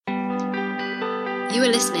You are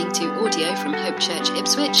listening to audio from Hope Church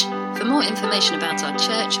Ipswich. For more information about our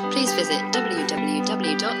church, please visit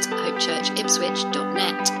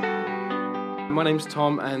www.hopechurchipswich.net. My name's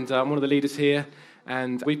Tom, and I'm one of the leaders here,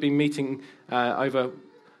 and we've been meeting over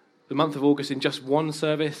the month of August in just one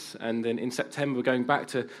service, and then in September we're going back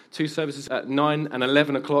to two services at 9 and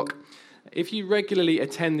 11 o'clock. If you regularly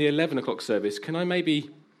attend the 11 o'clock service, can I maybe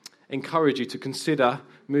encourage you to consider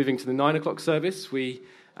moving to the 9 o'clock service? We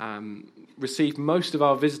receive most of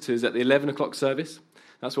our visitors at the 11 o'clock service.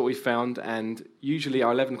 That's what we found, and usually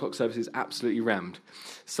our 11 o'clock service is absolutely rammed.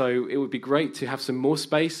 So it would be great to have some more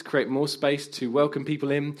space, create more space to welcome people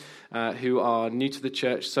in who are new to the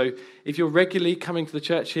church. So if you're regularly coming to the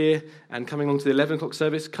church here and coming along to the 11 o'clock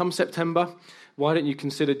service, come September, why don't you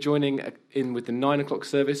consider joining in with the 9 o'clock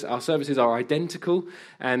service? Our services are identical,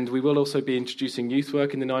 and we will also be introducing youth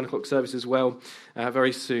work in the 9 o'clock service as well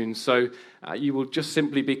very soon. So you will just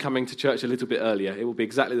simply be coming to church a little bit earlier. It will be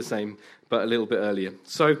exactly the same, but a little bit earlier.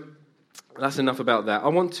 So that's enough about that. I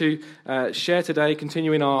want to share today,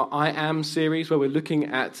 continuing our I Am series, where we're looking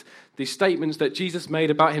at the statements that Jesus made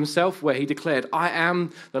about himself, where he declared, I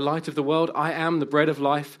am the light of the world, I am the bread of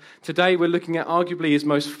life. Today we're looking at arguably his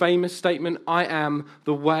most famous statement, I am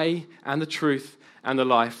the way and the truth and the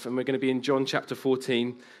life. And we're going to be in John chapter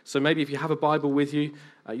 14. So maybe if you have a Bible with you,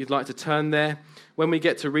 you'd like to turn there. When we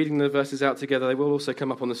get to reading the verses out together, they will also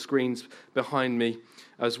come up on the screens behind me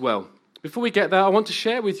as well. Before we get there, I want to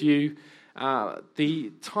share with you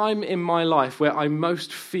the time in my life where I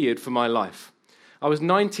most feared for my life. I was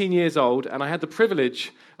 19 years old, and I had the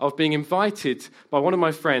privilege of being invited by one of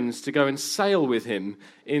my friends to go and sail with him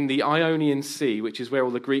in the Ionian Sea, which is where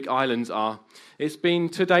all the Greek islands are. It's been,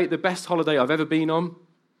 to date, the best holiday I've ever been on,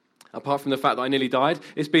 apart from the fact that I nearly died.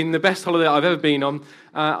 It's been the best holiday I've ever been on.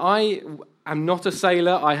 I am not a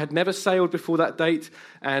sailor. I had never sailed before that date,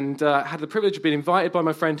 and had the privilege of being invited by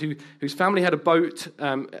my friend whose family had a boat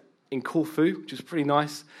in Corfu, which was pretty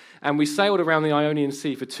nice. And we sailed around the Ionian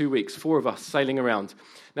Sea for 2 weeks, four of us sailing around.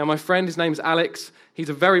 Now, my friend, his name's Alex. He's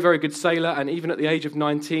a very, very good sailor, and even at the age of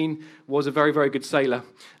 19, was a very, very good sailor.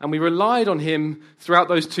 And we relied on him throughout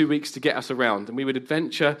those 2 weeks to get us around. And we would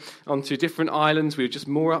adventure onto different islands. We would just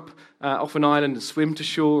moor up off an island and swim to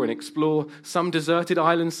shore and explore some deserted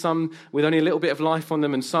islands, some with only a little bit of life on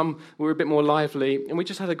them, and some were a bit more lively. And we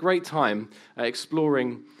just had a great time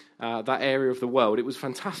exploring that area of the world. It was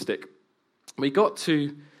fantastic. We got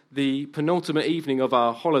to the penultimate evening of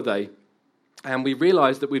our holiday, and we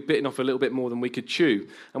realized that we'd bitten off a little bit more than we could chew.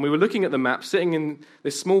 And we were looking at the map, sitting in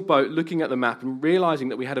this small boat, looking at the map and realizing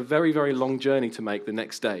that we had a very, very long journey to make the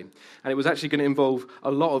next day. And it was actually going to involve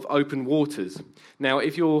a lot of open waters. Now,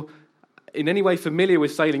 if you're in any way familiar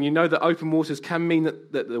with sailing, you know that open waters can mean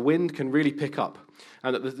that the wind can really pick up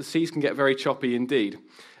and that the seas can get very choppy indeed.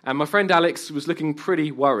 And my friend Alex was looking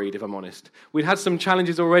pretty worried, if I'm honest. We'd had some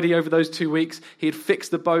challenges already over those 2 weeks. He had fixed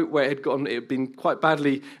the boat where it had been quite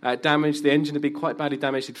badly damaged. The engine had been quite badly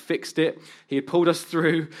damaged. He'd fixed it. He had pulled us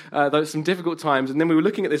through some difficult times. And then we were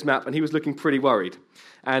looking at this map, and he was looking pretty worried.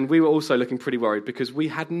 And we were also looking pretty worried because we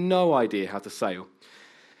had no idea how to sail.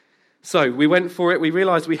 So we went for it. We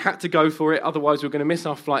realized we had to go for it, otherwise we were going to miss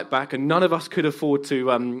our flight back, and none of us could afford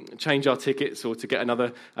to change our tickets or to get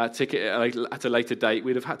another ticket at a later date.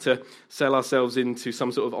 We'd have had to sell ourselves into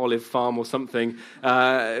some sort of olive farm or something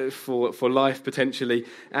for life, potentially.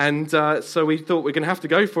 And so we thought we're going to have to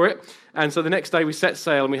go for it. And so the next day we set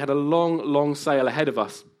sail, and we had a long, long sail ahead of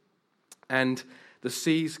us. And the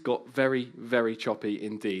seas got very, very choppy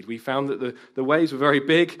indeed. We found that the waves were very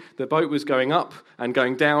big, the boat was going up and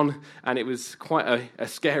going down, and it was quite a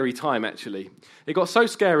scary time, actually. It got so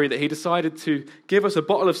scary that he decided to give us a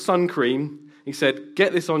bottle of sun cream. He said,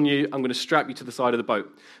 get this on you, I'm going to strap you to the side of the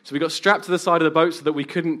boat. So we got strapped to the side of the boat so that we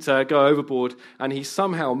couldn't go overboard, and he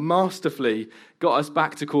somehow masterfully got us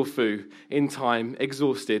back to Corfu in time,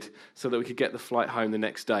 exhausted, so that we could get the flight home the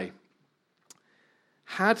next day.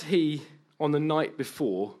 Had he, on the night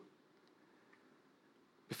before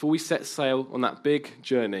we set sail on that big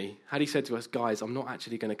journey, had he said to us, guys, I'm not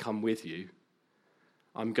actually going to come with you.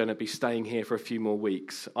 I'm going to be staying here for a few more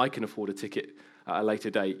weeks. I can afford a ticket at a later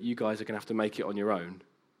date. You guys are going to have to make it on your own.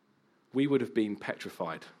 We would have been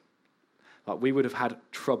petrified. We would have had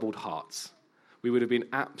troubled hearts. We would have been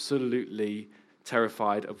absolutely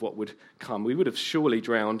terrified of what would come. We would have surely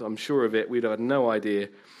drowned, I'm sure of it. We'd have had no idea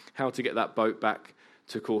how to get that boat back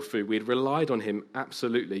to Corfu. We had relied on him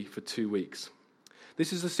absolutely for 2 weeks.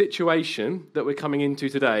 This is the situation that we're coming into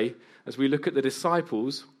today as we look at the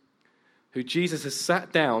disciples who Jesus has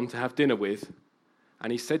sat down to have dinner with,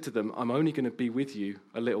 and he said to them, I'm only going to be with you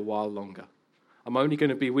a little while longer. I'm only going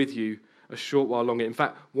to be with you a short while longer. In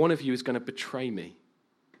fact, one of you is going to betray me.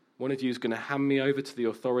 One of you is going to hand me over to the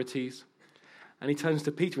authorities. And he turns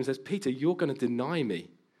to Peter and says, Peter, you're going to deny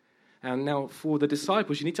me. And now for the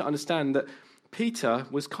disciples, you need to understand that Peter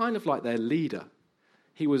was kind of like their leader.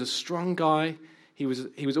 He was a strong guy. He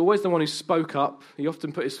was always the one who spoke up. He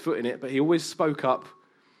often put his foot in it, but he always spoke up.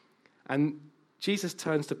 And Jesus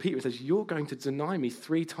turns to Peter and says, you're going to deny me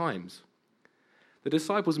 3 times. The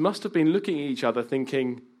disciples must have been looking at each other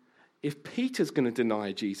thinking, if Peter's going to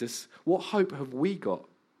deny Jesus, what hope have we got?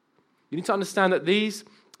 You need to understand that these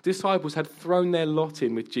disciples had thrown their lot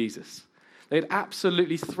in with Jesus. They had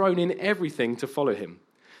absolutely thrown in everything to follow him.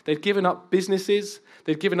 They'd given up businesses.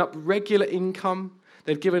 They'd given up regular income.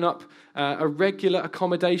 They'd given up a regular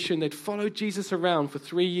accommodation. They'd followed Jesus around for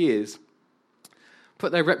 3 years,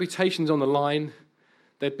 put their reputations on the line.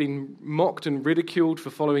 They'd been mocked and ridiculed for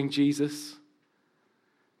following Jesus.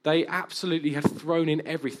 They absolutely had thrown in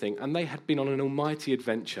everything, and they had been on an almighty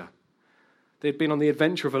adventure. They'd been on the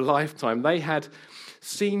adventure of a lifetime. They had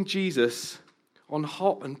seen Jesus on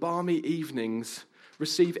hot and balmy evenings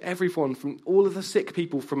receive everyone from all of the sick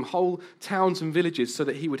people from whole towns and villages so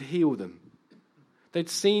that he would heal them. They'd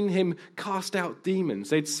seen him cast out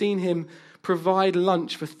demons. They'd seen him provide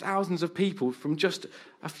lunch for thousands of people from just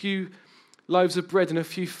a few loaves of bread and a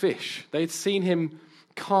few fish. They'd seen him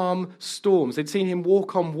calm storms. They'd seen him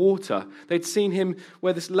walk on water. They'd seen him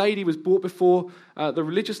where this lady was brought before the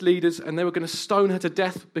religious leaders and they were going to stone her to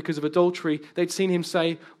death because of adultery. They'd seen him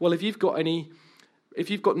say, well, if you've got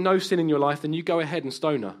no sin in your life, then you go ahead and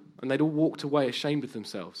stone her. And they'd all walked away ashamed of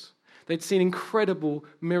themselves. They'd seen incredible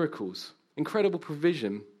miracles, incredible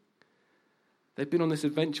provision. They'd been on this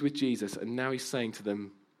adventure with Jesus, and now he's saying to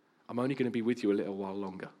them, I'm only going to be with you a little while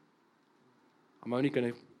longer. I'm only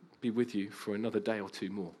going to be with you for another day or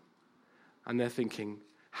 2 more. And they're thinking,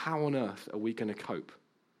 how on earth are we going to cope?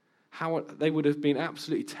 They would have been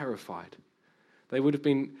absolutely terrified. They would have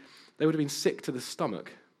been sick to the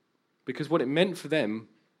stomach, because what it meant for them,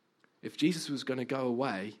 if Jesus was going to go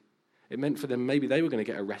away, it meant for them maybe they were going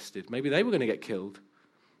to get arrested, maybe they were going to get killed,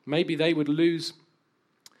 maybe they would lose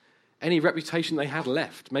any reputation they had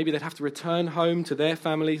left. Maybe they'd have to return home to their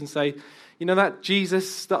families and say, you know, that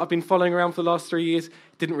Jesus that I've been following around for the last 3 years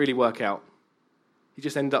didn't really work out. He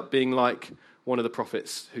just ended up being like one of the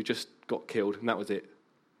prophets who just got killed, and that was it.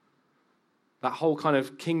 That whole kind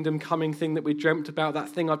of kingdom coming thing that we dreamt about, that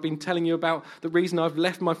thing I've been telling you about, the reason I've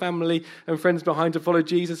left my family and friends behind to follow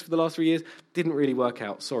Jesus for the last 3 years, didn't really work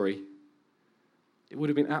out, sorry. It would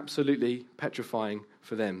have been absolutely petrifying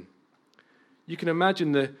for them. You can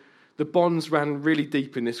imagine the bonds ran really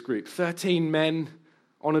deep in this group. 13 men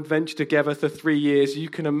on adventure together for 3 years. You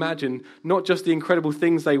can imagine not just the incredible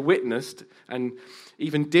things they witnessed and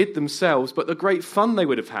even did themselves, but the great fun they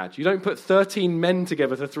would have had. You don't put 13 men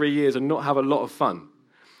together for 3 years and not have a lot of fun.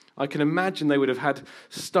 I can imagine they would have had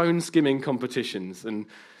stone skimming competitions and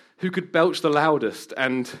who could belch the loudest,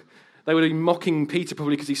 and they would have been mocking Peter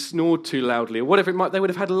probably because he snored too loudly or whatever it might. They would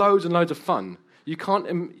have had loads and loads of fun. You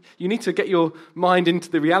need to get your mind into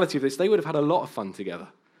the reality of this. They would have had a lot of fun together,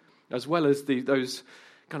 as well as those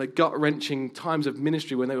kind of gut-wrenching times of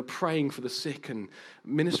ministry when they were praying for the sick and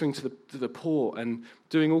ministering to the poor and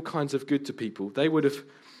doing all kinds of good to people. They would have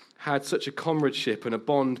had such a comradeship and a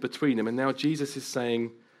bond between them. And now Jesus is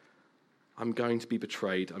saying, I'm going to be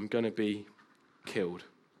betrayed. I'm going to be killed.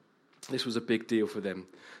 This was a big deal for them.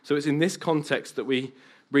 So it's in this context that we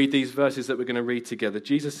read these verses that we're going to read together.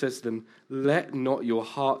 Jesus says to them, let not your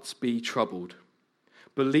hearts be troubled.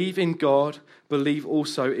 Believe in God, believe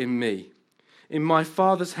also in me. In my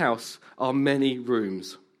Father's house are many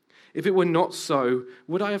rooms. If it were not so,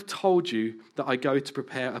 would I have told you that I go to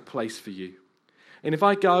prepare a place for you? And if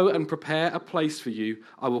I go and prepare a place for you,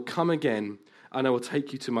 I will come again, and I will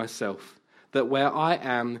take you to myself, that where I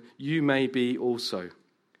am, you may be also.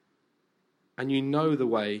 And you know the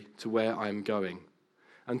way to where I am going.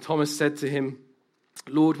 And Thomas said to him,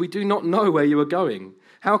 Lord, we do not know where you are going.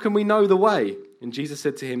 How can we know the way? And Jesus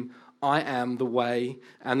said to him, I am the way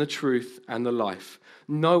and the truth and the life.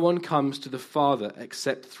 No one comes to the Father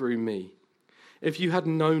except through me. If you had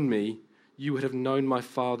known me, you would have known my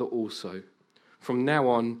Father also. From now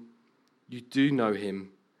on, you do know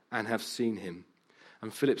him and have seen him.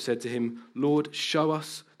 And Philip said to him, Lord, show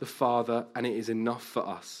us the Father, and it is enough for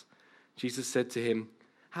us. Jesus said to him,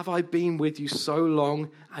 have I been with you so long,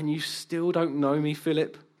 and you still don't know me,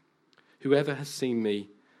 Philip? Whoever has seen me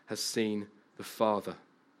has seen the Father.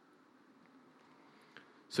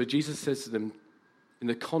 So Jesus says to them, in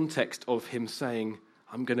the context of him saying,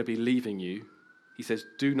 I'm going to be leaving you, he says,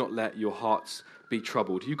 do not let your hearts be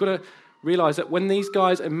troubled. You've got to realize that when these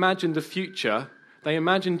guys imagined the future, they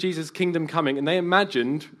imagined Jesus' kingdom coming, and they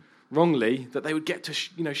imagined wrongly, that they would get to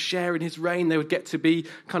share in his reign. They would get to be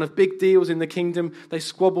kind of big deals in the kingdom. They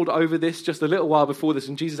squabbled over this just a little while before this,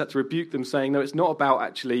 and Jesus had to rebuke them, saying, no, it's not about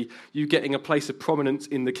actually you getting a place of prominence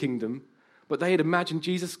in the kingdom. But they had imagined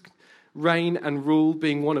Jesus' reign and rule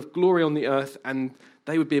being one of glory on the earth, and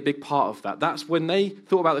they would be a big part of that. That's when they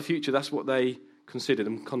thought about the future, that's what they considered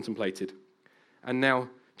and contemplated. And now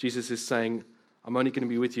Jesus is saying, I'm only going to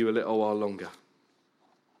be with you a little while longer.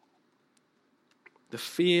 The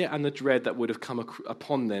fear and the dread that would have come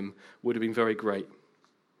upon them would have been very great.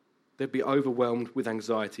 They'd be overwhelmed with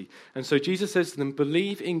anxiety. And so Jesus says to them,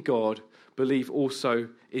 believe in God, believe also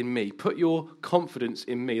in me. Put your confidence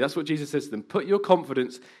in me. That's what Jesus says to them. Put your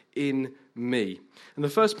confidence in me. And the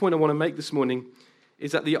first point I want to make this morning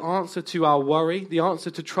is that the answer to our worry, the answer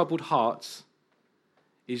to troubled hearts,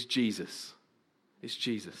 is Jesus. It's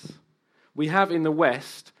Jesus. We have in the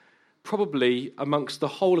West, probably amongst the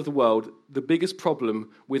whole of the world, the biggest problem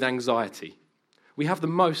with anxiety. We have the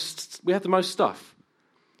most stuff.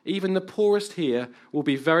 Even the poorest here will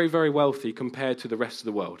be very, very wealthy compared to the rest of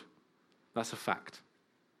the world. That's a fact.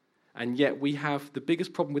 And yet we have the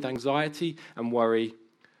biggest problem with anxiety and worry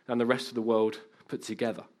than the rest of the world put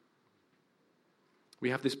together. We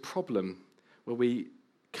have this problem where we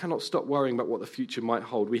cannot stop worrying about what the future might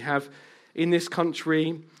hold. We have in this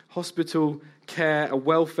country hospital care, a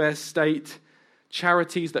welfare state,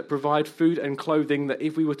 charities that provide food and clothing that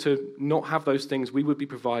if we were to not have those things, we would be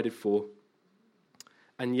provided for.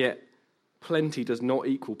 And yet, plenty does not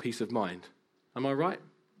equal peace of mind. Am I right?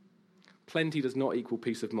 Plenty does not equal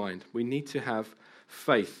peace of mind. We need to have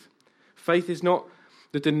faith. Faith is not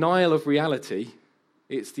the denial of reality,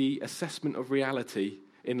 it's the assessment of reality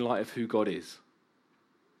in light of who God is.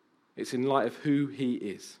 It's in light of who he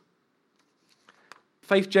is.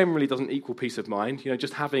 Faith generally doesn't equal peace of mind.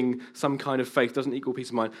 Just having some kind of faith doesn't equal peace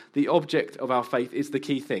of mind. The object of our faith is the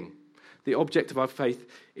key thing. The object of our faith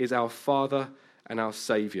is our Father and our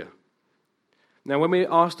Saviour. Now, when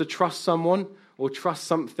we're asked to trust someone or trust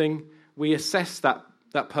something, we assess that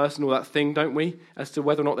person or that thing, don't we, as to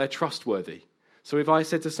whether or not they're trustworthy. So if I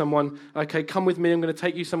said to someone, okay, come with me, I'm going to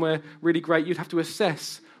take you somewhere really great, you'd have to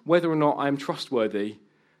assess whether or not I'm trustworthy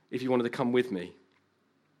if you wanted to come with me.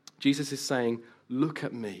 Jesus is saying, look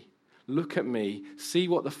at me, see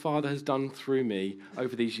what the Father has done through me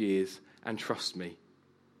over these years and trust me.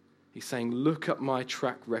 He's saying, look at my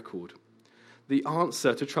track record. The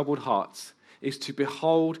answer to troubled hearts is to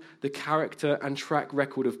behold the character and track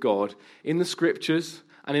record of God in the Scriptures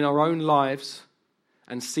and in our own lives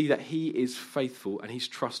and see that he is faithful and he's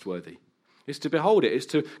trustworthy. It's to behold it, it's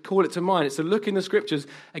to call it to mind, it's to look in the Scriptures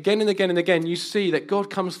again and again and again. You see that God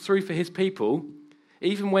comes through for his people,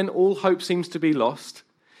 even when all hope seems to be lost.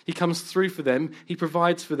 He comes through for them, he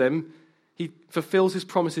provides for them, he fulfills his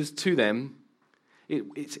promises to them.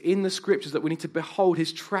 It's in the Scriptures that we need to behold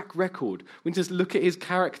his track record. We need to just look at his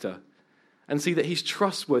character and see that he's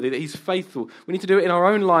trustworthy, that he's faithful. We need to do it in our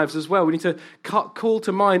own lives as well. We need to call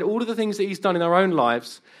to mind all of the things that he's done in our own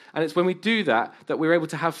lives. And it's when we do that that we're able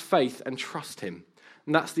to have faith and trust him.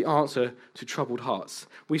 And that's the answer to troubled hearts.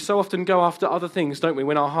 We so often go after other things, don't we,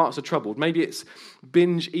 when our hearts are troubled. Maybe it's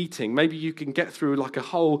binge eating. Maybe you can get through like a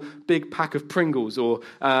whole big pack of Pringles or,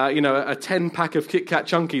 a 10-pack of Kit Kat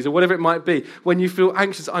Chunkies or whatever it might be. When you feel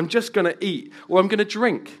anxious, I'm just going to eat or I'm going to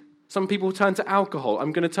drink. Some people turn to alcohol.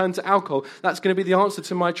 I'm going to turn to alcohol. That's going to be the answer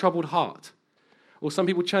to my troubled heart. Or some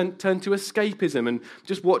people turn to escapism and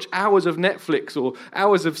just watch hours of Netflix or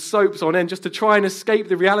hours of soaps on end just to try and escape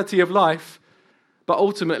the reality of life. But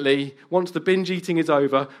ultimately, once the binge eating is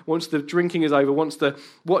over, once the drinking is over, once the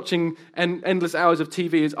watching endless hours of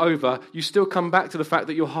TV is over, you still come back to the fact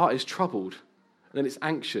that your heart is troubled and that it's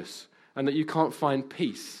anxious and that you can't find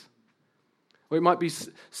peace. Or it might be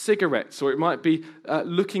cigarettes, or it might be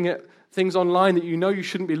looking at things online that you know you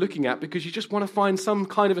shouldn't be looking at because you just want to find some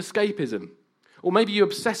kind of escapism. Or maybe you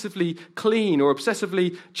obsessively clean or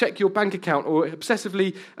obsessively check your bank account or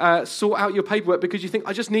obsessively sort out your paperwork because you think,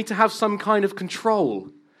 I just need to have some kind of control.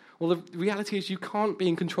 Well, the reality is you can't be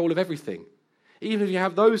in control of everything. Even if you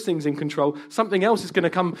have those things in control, something else is going to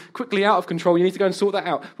come quickly out of control. You need to go and sort that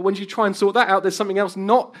out. But when you try and sort that out, there's something else you're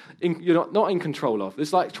not in control of.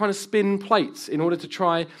 It's like trying to spin plates in order to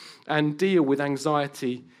try and deal with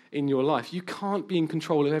anxiety in your life. You can't be in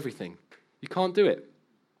control of everything. You can't do it.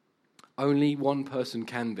 Only one person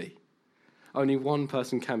can be. Only one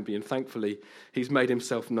person can be, and thankfully, he's made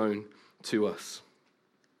himself known to us.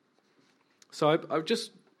 So I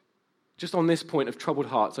just on this point of troubled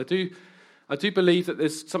hearts, I do believe that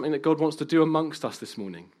there's something that God wants to do amongst us this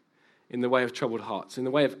morning in the way of troubled hearts, in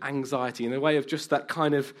the way of anxiety, in the way of just that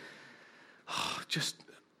kind of,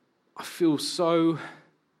 I feel so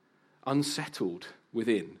unsettled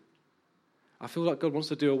within. I feel like God wants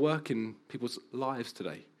to do a work in people's lives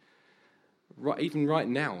today. Even right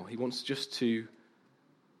now, he wants just to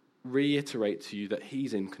reiterate to you that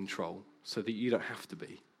he's in control so that you don't have to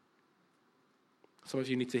be. Some of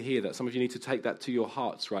you need to hear that. Some of you need to take that to your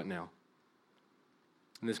hearts right now.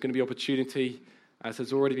 And there's going to be opportunity, as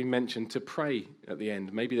has already been mentioned, to pray at the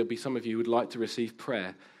end. Maybe there'll be some of you who would like to receive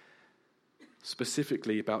prayer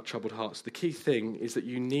specifically about troubled hearts. The key thing is that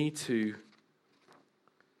you need to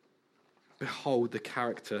behold the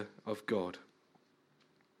character of God.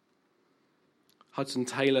 Hudson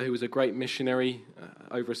Taylor, who was a great missionary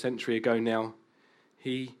over a century ago now,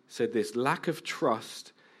 he said this: lack of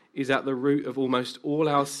trust is at the root of almost all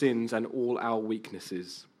our sins and all our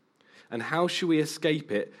weaknesses. And how shall we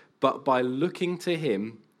escape it but by looking to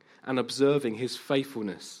him and observing his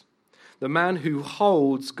faithfulness? The man who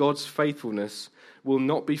holds God's faithfulness will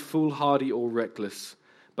not be foolhardy or reckless,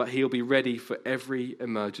 but he'll be ready for every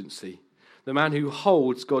emergency. The man who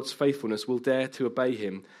holds God's faithfulness will dare to obey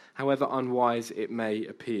him, however unwise it may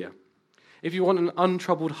appear. If you want an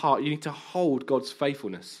untroubled heart, you need to hold God's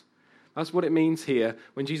faithfulness. That's what it means here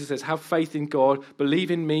when Jesus says, have faith in God,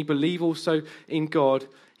 believe in me, believe also in God.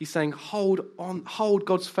 He's saying, hold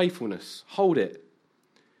God's faithfulness, hold it.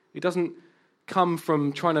 It doesn't come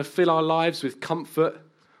from trying to fill our lives with comfort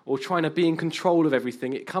or trying to be in control of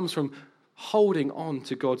everything. It comes from holding on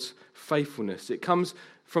to God's faithfulness. It comes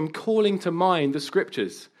from calling to mind the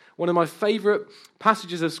scriptures. One of my favorite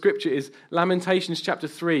passages of scripture is Lamentations chapter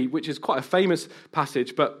 3, which is quite a famous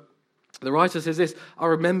passage, but the writer says this: I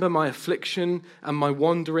remember my affliction and my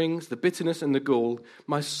wanderings, the bitterness and the gall.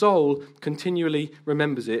 My soul continually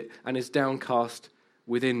remembers it and is downcast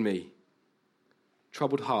within me.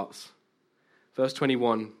 Troubled hearts. Verse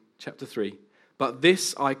 21, chapter 3. But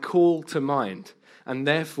this I call to mind, and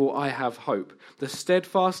therefore I have hope. The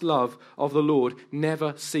steadfast love of the Lord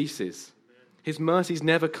never ceases. His mercies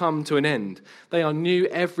never come to an end. They are new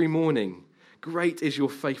every morning. Great is your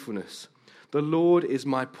faithfulness. The Lord is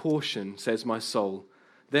my portion, says my soul.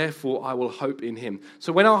 Therefore, I will hope in him.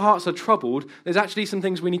 So when our hearts are troubled, there's actually some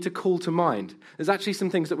things we need to call to mind. There's actually some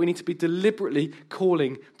things that we need to be deliberately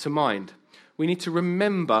calling to mind. We need to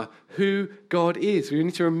remember who God is. We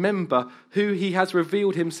need to remember who he has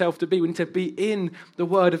revealed himself to be. We need to be in the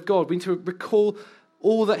Word of God. We need to recall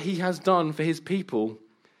all that he has done for his people.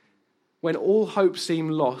 When all hope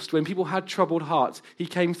seemed lost, when people had troubled hearts, he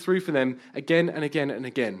came through for them again and again and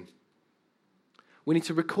again. We need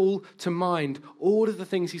to recall to mind all of the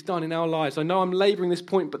things he's done in our lives. I know I'm labouring this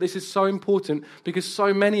point, but this is so important because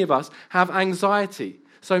so many of us have anxiety.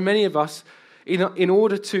 So many of us, in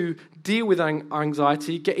order to deal with our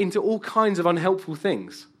anxiety, get into all kinds of unhelpful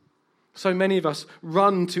things. So many of us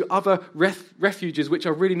run to other refuges which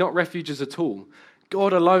are really not refuges at all.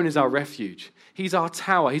 God alone is our refuge. He's our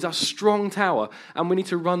tower. He's our strong tower. And we need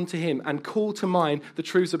to run to him and call to mind the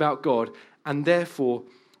truths about God. And therefore,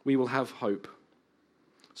 we will have hope.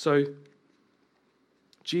 So,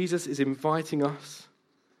 Jesus is inviting us,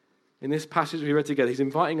 in this passage we read together, he's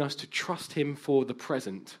inviting us to trust him for the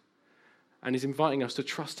present. And he's inviting us to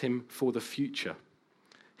trust him for the future.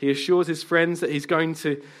 He assures his friends that he's going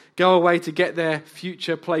to go away to get their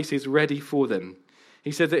future places ready for them.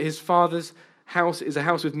 He said that his Father's house is a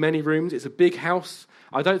house with many rooms. It's a big house.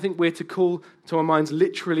 I don't think we're to call to our minds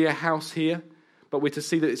literally a house here, but we're to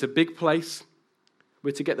see that it's a big place.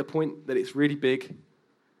 We're to get the point that it's really big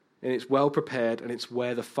and it's well prepared and it's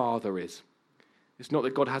where the Father is. It's not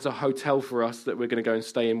that God has a hotel for us that we're going to go and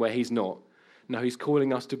stay in where he's not. No, he's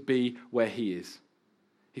calling us to be where he is.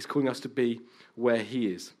 He's calling us to be where he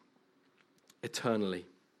is eternally.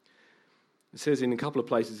 It says in a couple of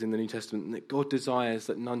places in the New Testament that God desires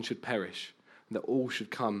that none should perish, and that all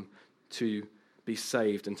should come to be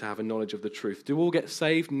saved and to have a knowledge of the truth. Do all get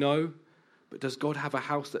saved? No. But does God have a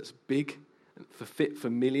house that's big and fit for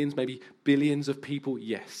millions, maybe billions of people?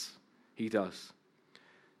 Yes, he does.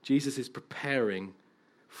 Jesus is preparing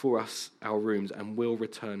for us our rooms and will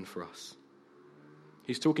return for us.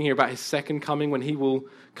 He's talking here about his second coming, when he will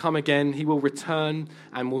come again, he will return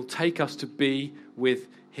and will take us to be with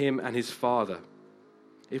him and his Father.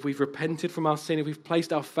 If we've repented from our sin, if we've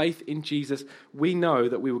placed our faith in Jesus, we know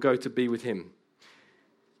that we will go to be with him.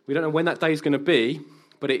 We don't know when that day is going to be,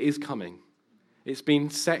 but it is coming. It's been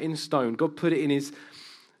set in stone. God put it in his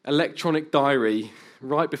electronic diary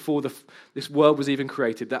right before this world was even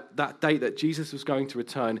created. That date that Jesus was going to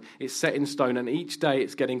return, it's set in stone, and each day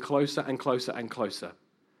it's getting closer and closer and closer.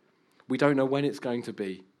 We don't know when it's going to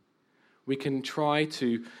be. We can try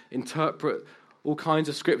to interpret all kinds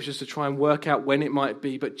of scriptures to try and work out when it might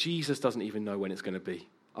be, but Jesus doesn't even know when it's going to be.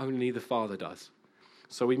 Only the Father does.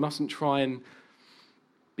 So we mustn't try and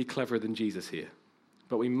be cleverer than Jesus here.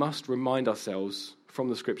 But we must remind ourselves from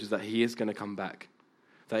the scriptures that he is going to come back,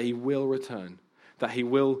 that he will return, that he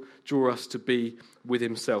will draw us to be with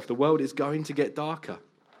himself. The world is going to get darker.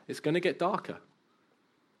 It's going to get darker.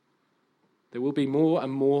 There will be more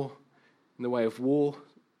and more in the way of war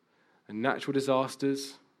and natural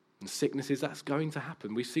disasters and sicknesses. That's going to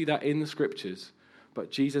happen. We see that in the scriptures.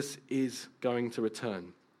 But Jesus is going to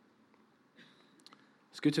return.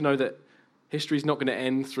 It's good to know that history is not going to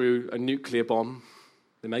end through a nuclear bomb.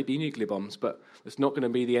 There may be nuclear bombs, but it's not going to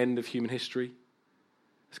be the end of human history.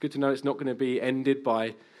 It's good to know it's not going to be ended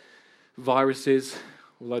by viruses,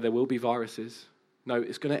 although there will be viruses. No,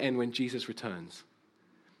 it's going to end when Jesus returns.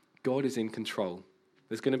 God is in control.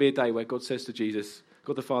 There's going to be a day where God says to Jesus,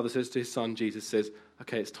 God the Father says to his Son, Jesus says,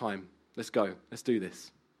 okay, it's time. Let's go. Let's do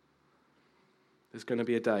this. There's going to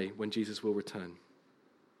be a day when Jesus will return.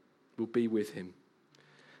 We'll be with him.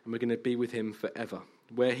 And we're going to be with him forever.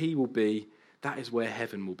 Where he will be, that is where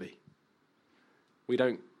heaven will be.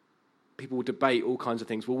 People will debate all kinds of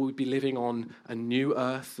things. Will we be living on a new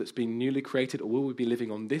earth that's been newly created, or will we be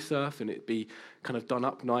living on this earth and it be kind of done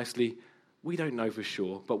up nicely? We don't know for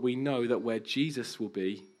sure, but we know that where Jesus will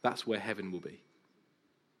be, that's where heaven will be.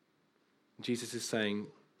 Jesus is saying,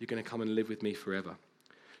 you're going to come and live with me forever.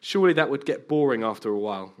 Surely that would get boring after a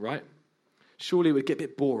while, right? Surely it would get a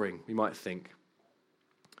bit boring, we might think.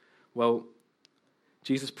 Well,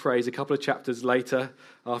 Jesus prays a couple of chapters later,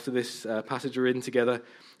 after this passage we're in together,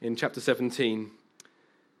 in chapter 17.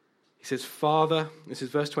 He says, Father, this is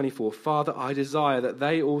verse 24, Father, I desire that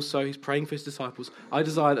they also, he's praying for his disciples, I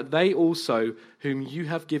desire that they also, whom you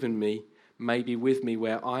have given me, may be with me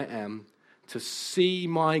where I am, to see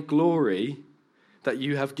my glory that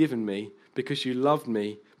you have given me, because you loved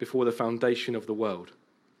me before the foundation of the world.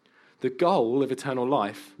 The goal of eternal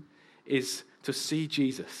life is to see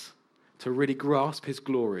Jesus, to really grasp his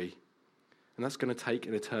glory. And that's going to take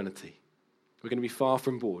an eternity. We're going to be far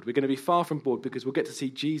from bored. We're going to be far from bored because we'll get to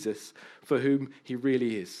see Jesus for whom he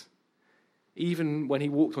really is. Even when he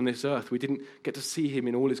walked on this earth, we didn't get to see him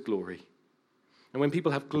in all his glory. And when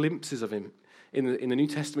people have glimpses of him, in the New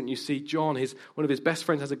Testament, you see John, one of his best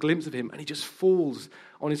friends, has a glimpse of him, and he just falls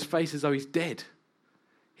on his face as though he's dead.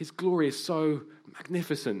 His glory is so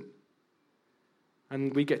magnificent.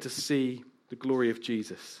 And we get to see the glory of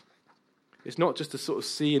Jesus. It's not just to sort of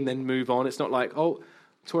see and then move on. It's not like,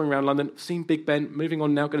 touring around London, seen Big Ben, moving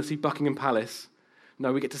on now, going to see Buckingham Palace.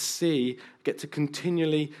 No, we get to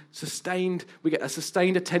continually we get a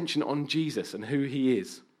sustained attention on Jesus and who he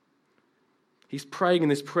is. He's praying in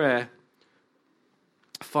this prayer,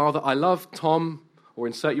 Father, I love Tom, or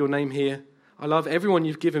insert your name here. I love everyone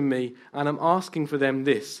you've given me, and I'm asking for them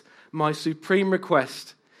this. My supreme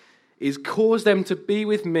request is cause them to be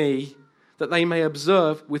with me, that they may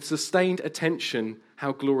observe with sustained attention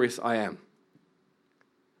how glorious I am.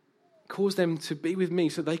 Cause them to be with me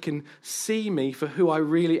so they can see me for who I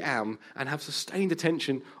really am and have sustained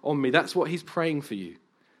attention on me. That's what he's praying for you.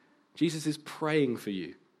 Jesus is praying for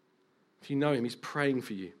you. If you know him, he's praying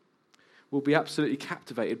for you. We'll be absolutely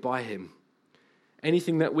captivated by him.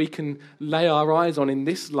 Anything that we can lay our eyes on in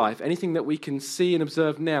this life, anything that we can see and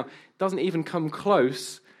observe now, doesn't even come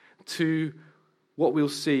close to what we'll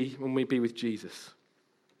see when we be with Jesus.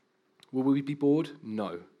 Will we be bored?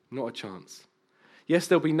 No, not a chance. Yes,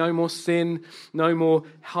 there'll be no more sin, no more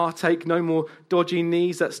heartache, no more dodgy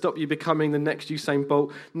knees that stop you becoming the next Usain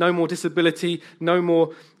Bolt, no more disability, no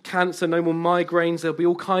more cancer, no more migraines. There'll be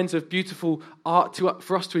all kinds of beautiful art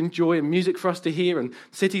for us to enjoy and music for us to hear and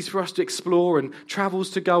cities for us to explore and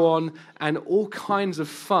travels to go on and all kinds of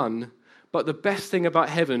fun. But the best thing about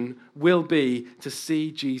heaven will be to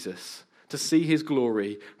see Jesus, to see his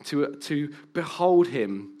glory, to behold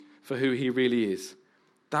him for who he really is.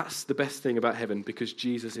 That's the best thing about heaven because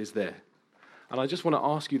Jesus is there. And I just want to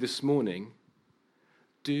ask you this morning,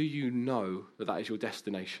 do you know that that is your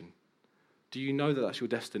destination? Do you know that that's your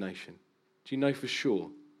destination? Do you know for sure?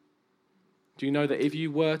 Do you know that if you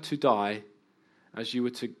were to die, as you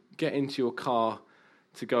were to get into your car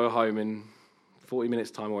to go home in 40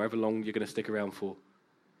 minutes' time or however long you're going to stick around for,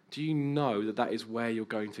 do you know that that is where you're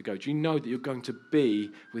going to go? Do you know that you're going to be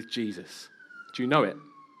with Jesus? Do you know it?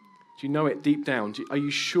 Do you know it deep down? Are you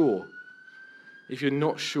sure? If you're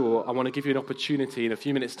not sure, I want to give you an opportunity in a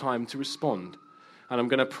few minutes' time to respond. And I'm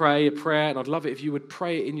going to pray a prayer, and I'd love it if you would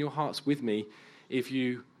pray it in your hearts with me if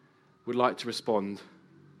you would like to respond.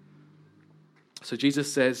 So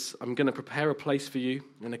Jesus says, I'm going to prepare a place for you.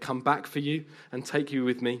 I'm going to come back for you and take you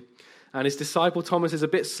with me. And his disciple Thomas is a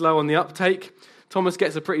bit slow on the uptake. Thomas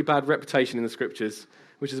gets a pretty bad reputation in the scriptures.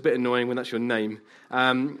 which is a bit annoying when that's your name.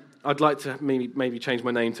 I'd like to maybe change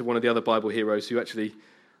my name to one of the other Bible heroes who actually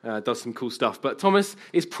does some cool stuff. But Thomas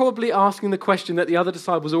is probably asking the question that the other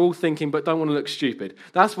disciples are all thinking but don't want to look stupid.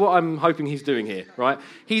 That's what I'm hoping he's doing here, right?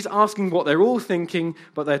 He's asking what they're all thinking,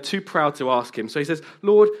 but they're too proud to ask him. So he says,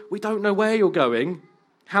 Lord, we don't know where you're going.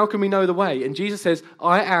 How can we know the way? And Jesus says,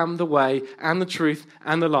 I am the way and the truth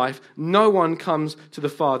and the life. No one comes to the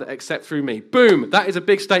Father except through me. Boom! That is a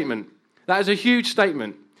big statement. That is a huge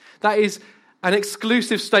statement. That is an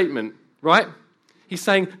exclusive statement, right? He's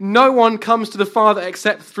saying, no one comes to the Father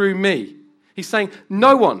except through me. He's saying,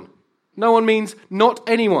 no one. No one means not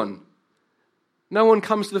anyone. No one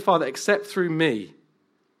comes to the Father except through me.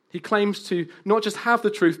 He claims to not just have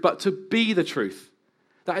the truth, but to be the truth.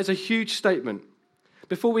 That is a huge statement.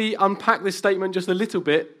 Before we unpack this statement just a little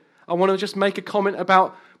bit, I want to just make a comment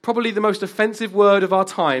about probably the most offensive word of our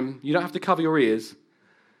time. You don't have to cover your ears.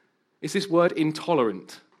 It's this word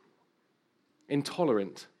intolerant.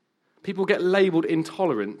 Intolerant. People get labelled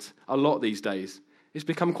intolerant a lot these days. It's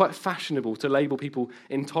become quite fashionable to label people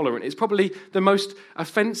intolerant. It's probably the most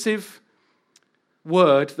offensive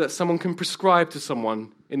word that someone can prescribe to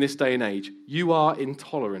someone in this day and age. You are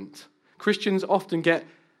intolerant. Christians often get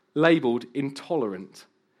labelled intolerant.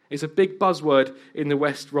 It's a big buzzword in the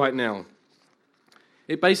West right now.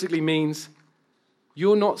 It basically means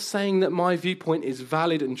you're not saying that my viewpoint is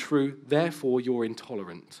valid and true, therefore you're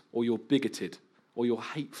intolerant, or you're bigoted, or you're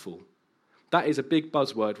hateful. That is a big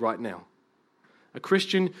buzzword right now. A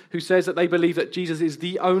Christian who says that they believe that Jesus is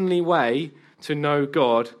the only way to know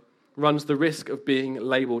God runs the risk of being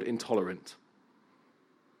labelled intolerant,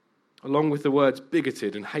 along with the words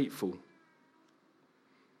bigoted and hateful.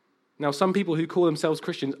 Now, some people who call themselves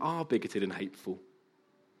Christians are bigoted and hateful.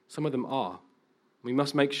 Some of them are. We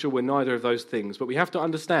must make sure we're neither of those things, but we have to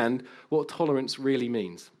understand what tolerance really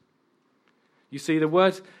means. You see, the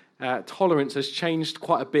word tolerance has changed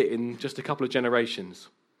quite a bit in just a couple of generations.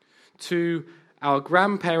 To our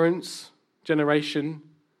grandparents' generation,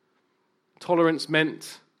 tolerance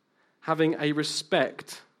meant having a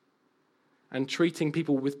respect and treating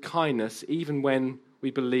people with kindness even when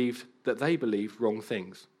we believed that they believed wrong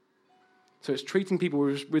things. So it's treating people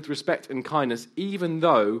with respect and kindness even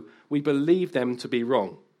though we believe them to be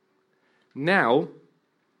wrong. Now,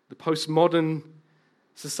 the postmodern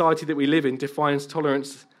society that we live in defines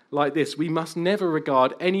tolerance like this: we must never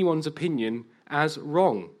regard anyone's opinion as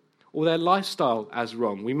wrong or their lifestyle as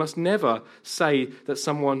wrong. We must never say that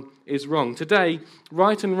someone is wrong. Today,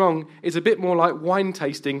 right and wrong is a bit more like wine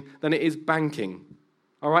tasting than it is banking.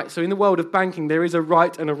 All right, so in the world of banking, there is a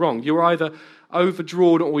right and a wrong. You're either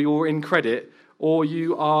overdrawn or you're in credit, or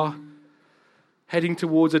you are heading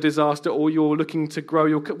towards a disaster, or you're looking to grow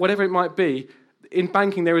your, whatever it might be. In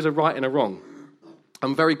banking, there is a right and a wrong.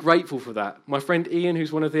 I'm very grateful for that. My friend Ian,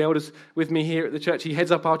 who's one of the elders with me here at the church, he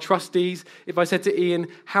heads up our trustees. If I said to Ian,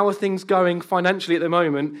 how are things going financially at the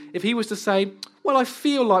moment? If he was to say, well, I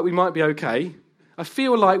feel like we might be okay, I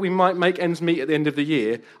feel like we might make ends meet at the end of the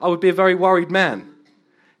year, I would be a very worried man.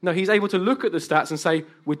 No, he's able to look at the stats and say,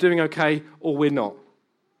 we're doing okay or we're not.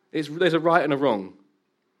 There's a right and a wrong.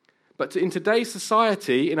 But in today's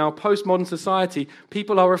society, in our postmodern society,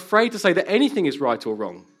 people are afraid to say that anything is right or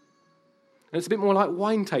wrong. And it's a bit more like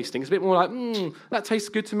wine tasting. It's a bit more like, that tastes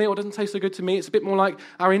good to me or doesn't taste so good to me. It's a bit more like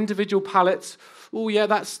our individual palates. Oh, yeah,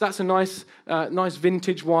 that's a nice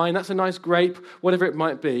vintage wine. That's a nice grape, whatever it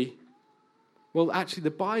might be. Well, actually, the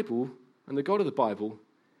Bible and the God of the Bible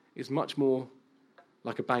is much more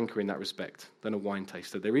like a banker in that respect than a wine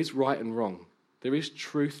taster. There is right and wrong. There is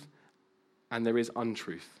truth and there is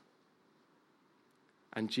untruth.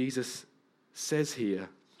 And Jesus says here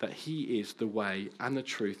that he is the way and the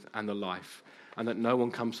truth and the life, and that no one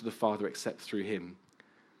comes to the Father except through him.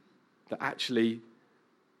 That actually,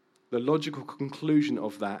 the logical conclusion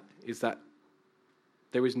of that is that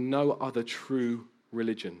there is no other true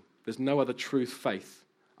religion. There's no other true faith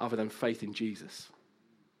other than faith in Jesus.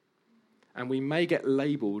 And we may get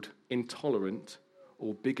labelled intolerant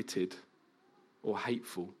or bigoted or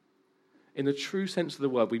hateful. In the true sense of the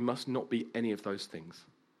word, we must not be any of those things.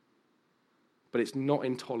 But it's not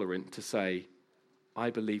intolerant to say, I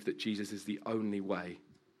believe that Jesus is the only way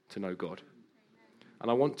to know God. And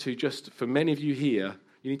I want to just, for many of you here,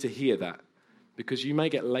 you need to hear that, because you may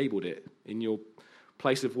get labelled it in your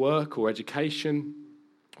place of work or education,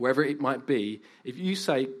 wherever it might be. If you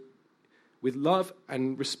say, with love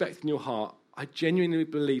and respect in your heart, I genuinely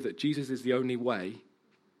believe that Jesus is the only way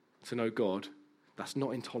to know God, that's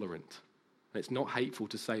not intolerant. And it's not hateful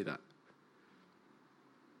to say that.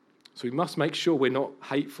 So we must make sure we're not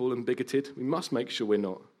hateful and bigoted. We must make sure we're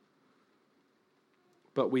not.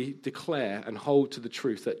 but we declare and hold to the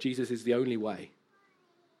truth that Jesus is the only way.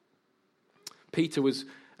 Peter was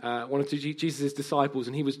one of Jesus' disciples,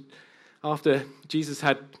 and he was, after Jesus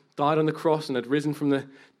had died on the cross and had risen from the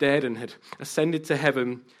dead and had ascended to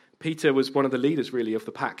heaven, Peter was one of the leaders, really, of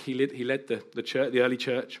the pack. He led the church, the early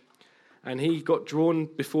church, and he got drawn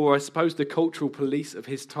before, I suppose, the cultural police of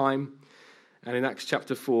his time. And in Acts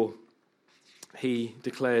chapter 4, he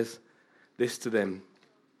declares this to them: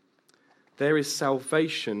 "There is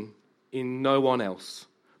salvation in no one else,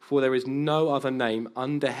 for there is no other name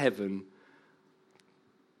under heaven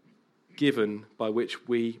given by which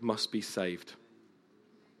we must be saved."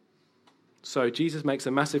 So Jesus makes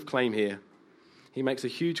a massive claim here. He makes a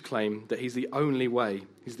huge claim that he's the only way,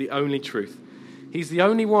 he's the only truth. He's the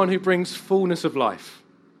only one who brings fullness of life.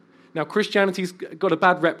 Now, Christianity's got a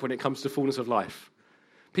bad rep when it comes to fullness of life.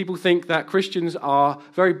 People think that Christians are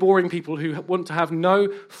very boring people who want to have no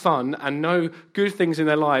fun and no good things in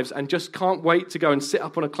their lives and just can't wait to go and sit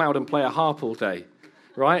up on a cloud and play a harp all day,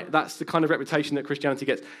 right? That's the kind of reputation that Christianity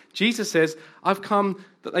gets. Jesus says, "I've come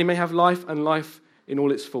that they may have life and life in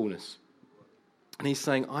all its fullness." And he's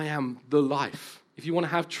saying, I am the life. If you want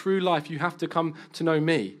to have true life, you have to come to know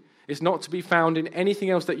me. It's not to be found in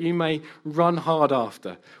anything else that you may run hard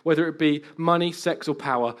after, whether it be money, sex, or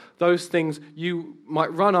power. Those things you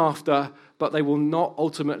might run after, but they will not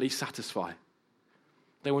ultimately satisfy.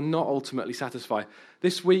 They will not ultimately satisfy.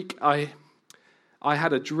 This week, I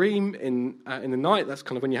had a dream in the night. That's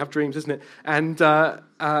kind of when you have dreams, isn't it? And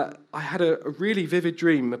I had a really vivid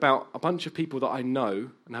dream about a bunch of people that I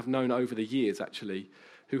know and have known over the years, actually,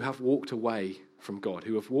 who have walked away from God,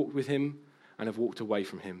 who have walked with him and have walked away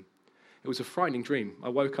from him. It was a frightening dream. I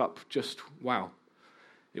woke up just, wow.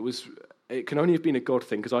 It can only have been a God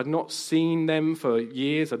thing, because I'd not seen them for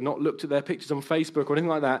years. I'd not looked at their pictures on Facebook or anything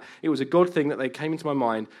like that. It was a God thing that they came into my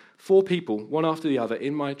mind. 4 people, one after the other,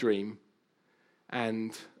 in my dream.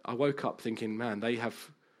 And I woke up thinking, man, they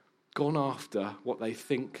have gone after what they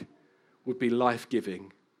think would be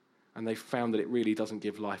life-giving, and they found that it really doesn't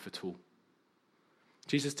give life at all.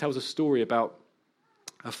 Jesus tells a story about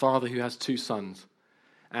a father who has 2 sons.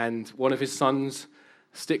 And one of his sons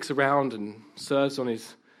sticks around and serves on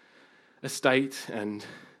his estate, and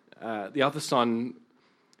the other son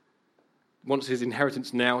wants his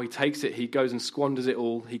inheritance now. He takes it, he goes and squanders it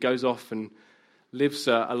all. He goes off and lives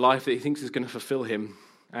a life that he thinks is going to fulfill him,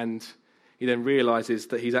 and he then realizes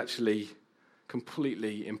that he's actually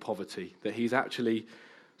completely in poverty, that he's actually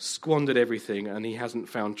squandered everything and he hasn't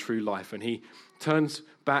found true life. And he turns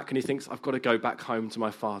back and he thinks, I've got to go back home to my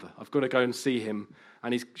father. I've got to go and see him,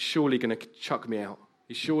 and he's surely going to chuck me out.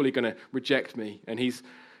 He's surely going to reject me. And he's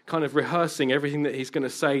kind of rehearsing everything that he's going to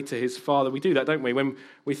say to his father. We do that, don't we? When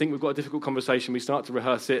we think we've got a difficult conversation, we start to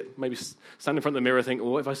rehearse it, maybe stand in front of the mirror, think, oh,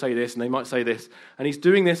 what if I say this? And they might say this. And he's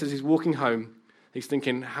doing this as he's walking home. He's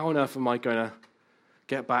thinking, how on earth am I going to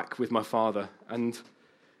get back with my father? And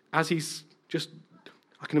as he's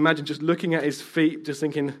I can imagine just looking at his feet, just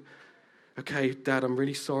thinking, okay, Dad, I'm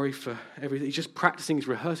really sorry for everything. He's just practicing, he's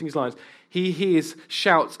rehearsing his lines. He hears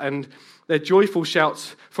shouts, and they're joyful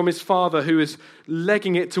shouts from his father, who is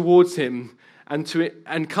legging it towards him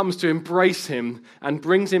and comes to embrace him and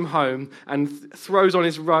brings him home and throws on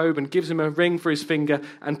his robe and gives him a ring for his finger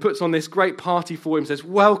and puts on this great party for him, says,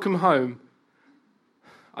 welcome home.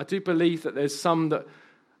 I do believe that there's some that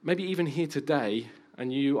maybe even here today,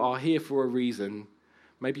 and you are here for a reason.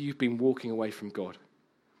 Maybe you've been walking away from God.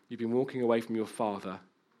 You've been walking away from your Father,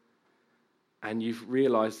 and you've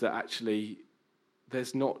realized that actually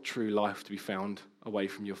there's not true life to be found away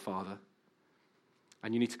from your Father.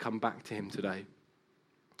 And you need to come back to him today.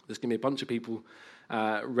 There's going to be a bunch of people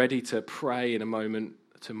ready to pray in a moment,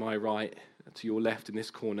 to my right, to your left in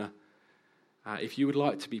this corner. If you would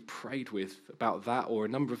like to be prayed with about that or a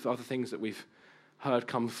number of other things that we've heard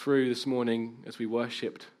come through this morning as we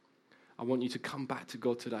worshipped, I want you to come back to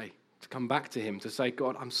God today, to come back to him, to say,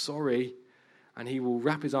 God, I'm sorry. And he will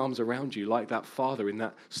wrap his arms around you like that father in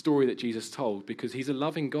that story that Jesus told, because he's a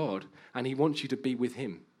loving God and he wants you to be with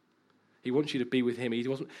him. He wants you to be with him. He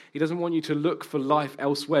doesn't want you to look for life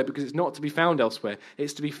elsewhere, because it's not to be found elsewhere.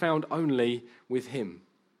 It's to be found only with him.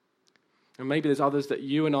 And maybe there's others that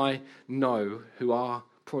you and I know who are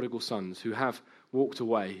prodigal sons, who have walked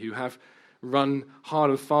away, who have run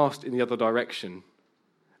hard and fast in the other direction.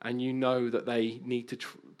 And you know that they need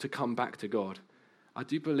to come back to God. I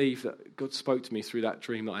do believe that God spoke to me through that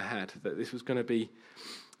dream that I had, that this was going to be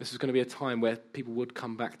a time where people would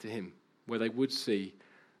come back to him, where they would see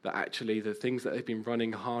that actually the things that they've been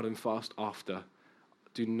running hard and fast after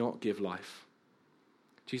do not give life.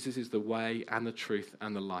 Jesus is the way and the truth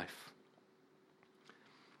and the life.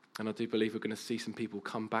 And I do believe we're going to see some people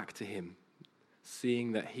come back to him,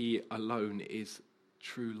 seeing that he alone is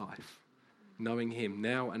true life. Knowing him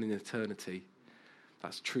now and in eternity,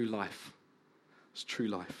 that's true life. It's true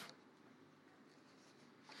life.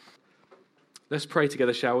 Let's pray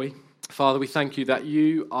together, shall we? Father, we thank you that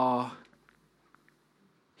you are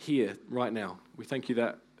here right now. We thank you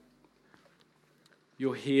that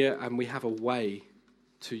you're here and we have a way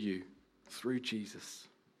to you through Jesus.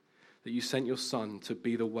 That you sent your Son to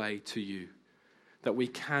be the way to you. That we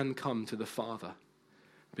can come to the Father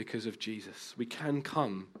because of Jesus. We can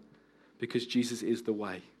come because Jesus is the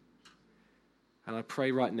way. And I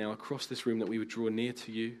pray right now across this room that we would draw near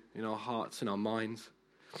to you in our hearts and our minds.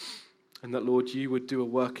 And that, Lord, you would do a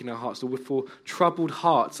work in our hearts. Lord, for troubled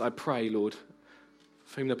hearts, I pray, Lord,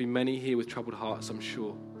 for whom there'll be many here with troubled hearts, I'm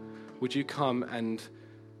sure. Would you come and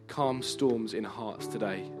calm storms in hearts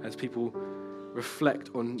today as people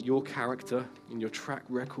reflect on your character and your track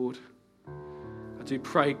record? I do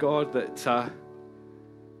pray, God, that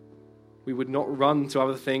we would not run to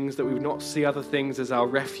other things, that we would not see other things as our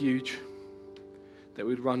refuge, that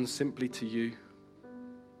we would run simply to you.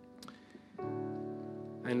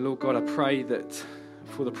 And Lord God, I pray that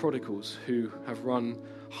for the prodigals who have run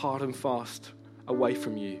hard and fast away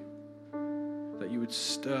from you, that you would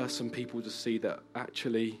stir some people to see that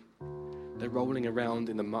actually they're rolling around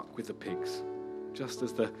in the muck with the pigs, just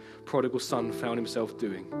as the prodigal son found himself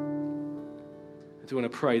doing. I do want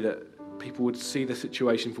to pray that people would see the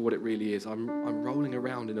situation for what it really is. I'm rolling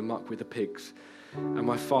around in the muck with the pigs, and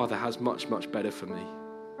my Father has much, much better for me.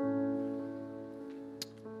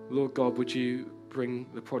 Lord God, would you bring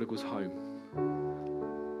the prodigals home?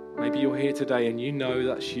 Maybe you're here today and you know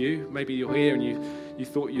that's you. Maybe you're here and you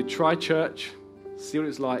thought you'd try church, see what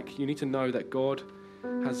it's like. You need to know that God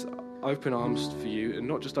has open arms for you, and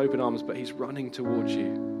not just open arms, but he's running towards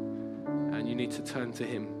you. And you need to turn to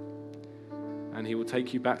him. And he will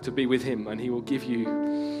take you back to be with him, and he will give you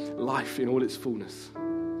life in all its fullness.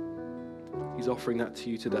 He's offering that to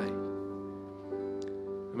you today.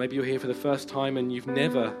 Maybe you're here for the first time and you've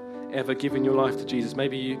never, ever given your life to Jesus.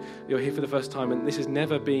 Maybe you're here for the first time and this has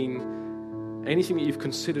never been anything that you've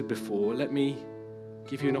considered before. Let me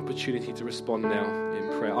give you an opportunity to respond now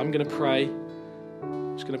in prayer. I'm going to pray.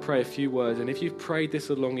 I'm just going to pray a few words. And if you've prayed this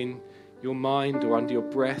along in your mind or under your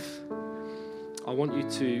breath, I'm going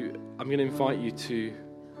to invite you to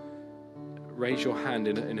raise your hand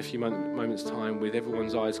in a few moments' time with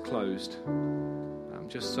everyone's eyes closed.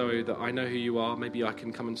 Just so that I know who you are. Maybe I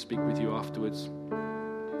can come and speak with you afterwards.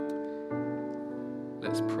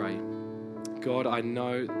 Let's pray. God, I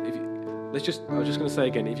know. I was just going to say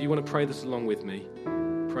again, if you want to pray this along with me,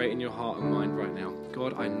 pray it in your heart and mind right now.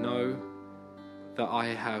 God, I know that I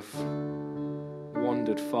have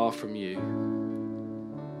wandered far from you.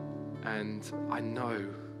 And I know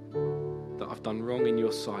that I've done wrong in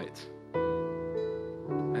your sight.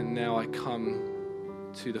 And now I come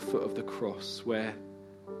to the foot of the cross where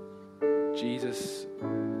Jesus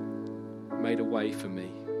made a way for me,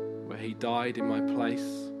 where he died in my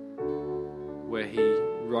place, where he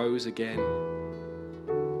rose again,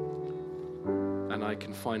 and I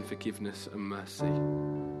can find forgiveness and mercy.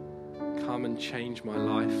 Come and change my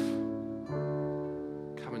life.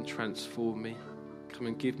 Come and transform me. Come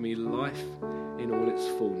and give me life in all its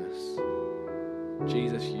fullness.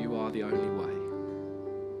 Jesus, you are the only way.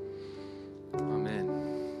 Amen.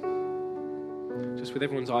 Just with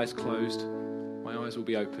everyone's eyes closed, my eyes will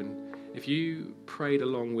be open. If you prayed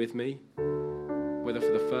along with me, whether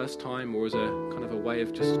for the first time or as a kind of a way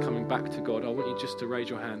of just coming back to God, I want you just to raise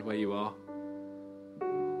your hand where you are.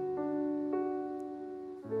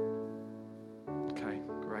 Okay,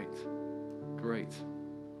 great.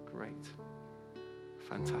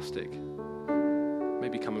 Fantastic.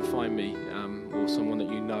 Maybe come and find me or someone that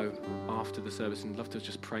you know after the service and love to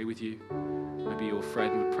just pray with you. Maybe your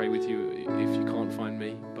friend would pray with you if you can't find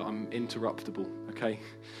me, but I'm interruptible, okay?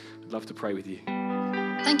 I'd love to pray with you.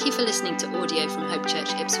 Thank you for listening to audio from Hope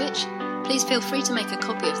Church Ipswich. Please feel free to make a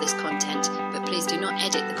copy of this content, but please do not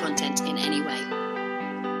edit the content in any way.